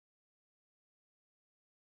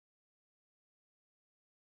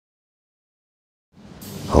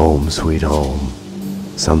Home, sweet home.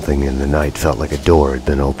 Something in the night felt like a door had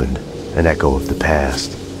been opened, an echo of the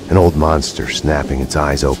past, an old monster snapping its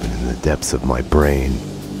eyes open in the depths of my brain.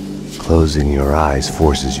 Closing your eyes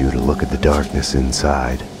forces you to look at the darkness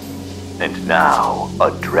inside. And now,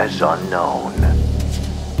 address unknown.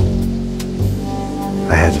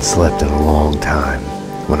 I hadn't slept in a long time.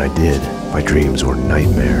 When I did, my dreams were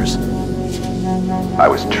nightmares. I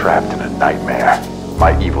was trapped in a nightmare.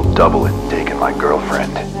 My evil double had taken my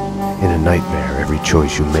girlfriend. In a nightmare, every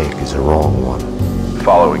choice you make is a wrong one.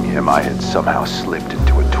 Following him, I had somehow slipped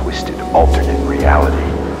into a twisted alternate reality.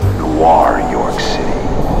 Noir, York City.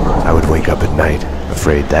 I would wake up at night,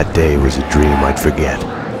 afraid that day was a dream I'd forget.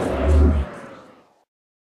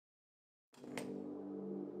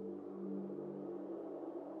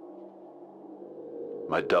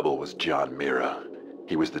 My double was John Mira.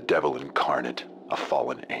 He was the devil incarnate, a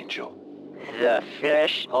fallen angel. The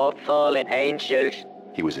flesh of fallen angels.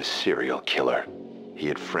 He was a serial killer. He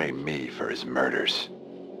had framed me for his murders.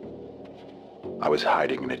 I was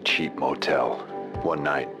hiding in a cheap motel. One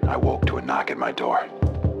night, I woke to a knock at my door.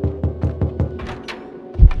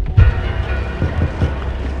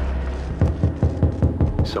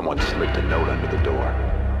 Someone slipped a note under the door.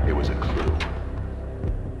 It was a clue.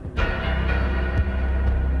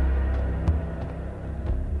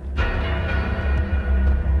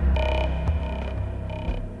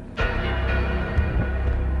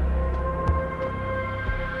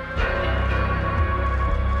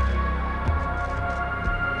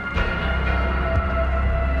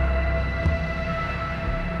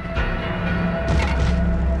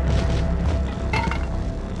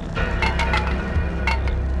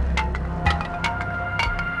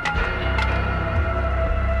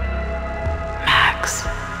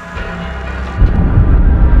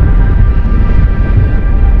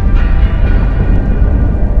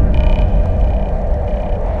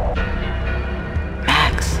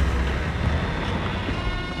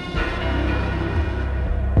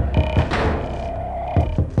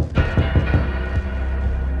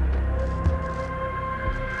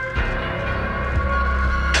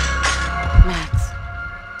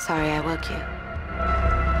 Sorry I woke you.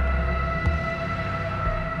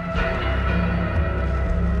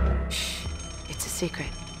 Shh. It's a secret.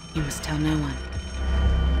 You must tell no one.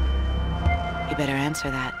 You better answer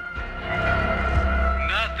that.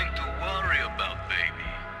 Nothing to worry about, baby.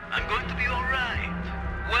 I'm going to be alright.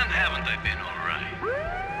 When haven't I been alright?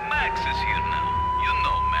 Max is here now. You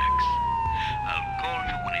know Max. I'll call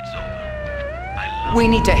you when it's over. We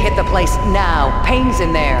need to hit the place now. Payne's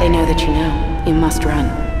in there. They know that you know. You must run.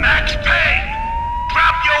 Max Payne!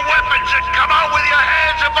 Drop your weapons and come out with your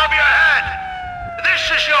hands above your head! This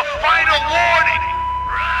is your final warning!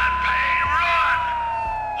 Run, Payne, run!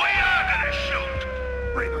 We are gonna shoot!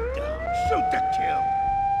 Bring him down. Shoot to kill!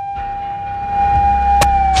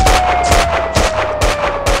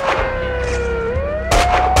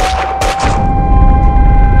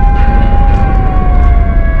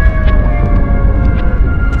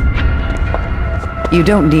 You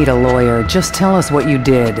don't need a lawyer. Just tell us what you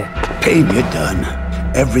did. Payne, you're done.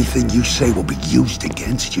 Everything you say will be used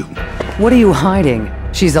against you. What are you hiding?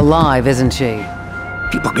 She's alive, isn't she?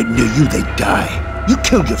 People get near you, they die. You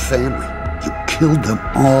killed your family. You killed them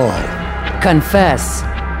all. Confess.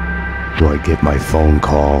 Do I get my phone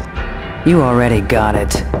call? You already got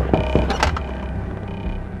it.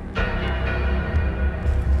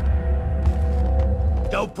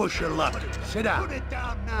 Don't push your luck. Sit down. Put it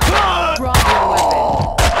down now. Drop your weapon.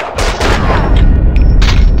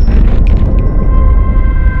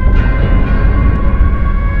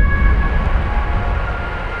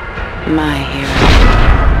 My hero.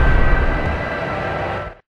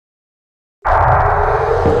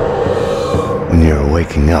 When you're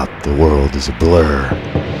waking up, the world is a blur.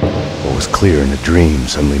 What was clear in a dream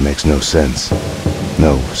suddenly makes no sense.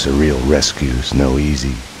 No surreal rescues, no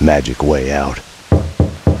easy, magic way out.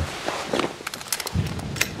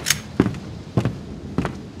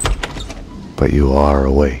 But you are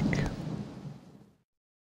awake.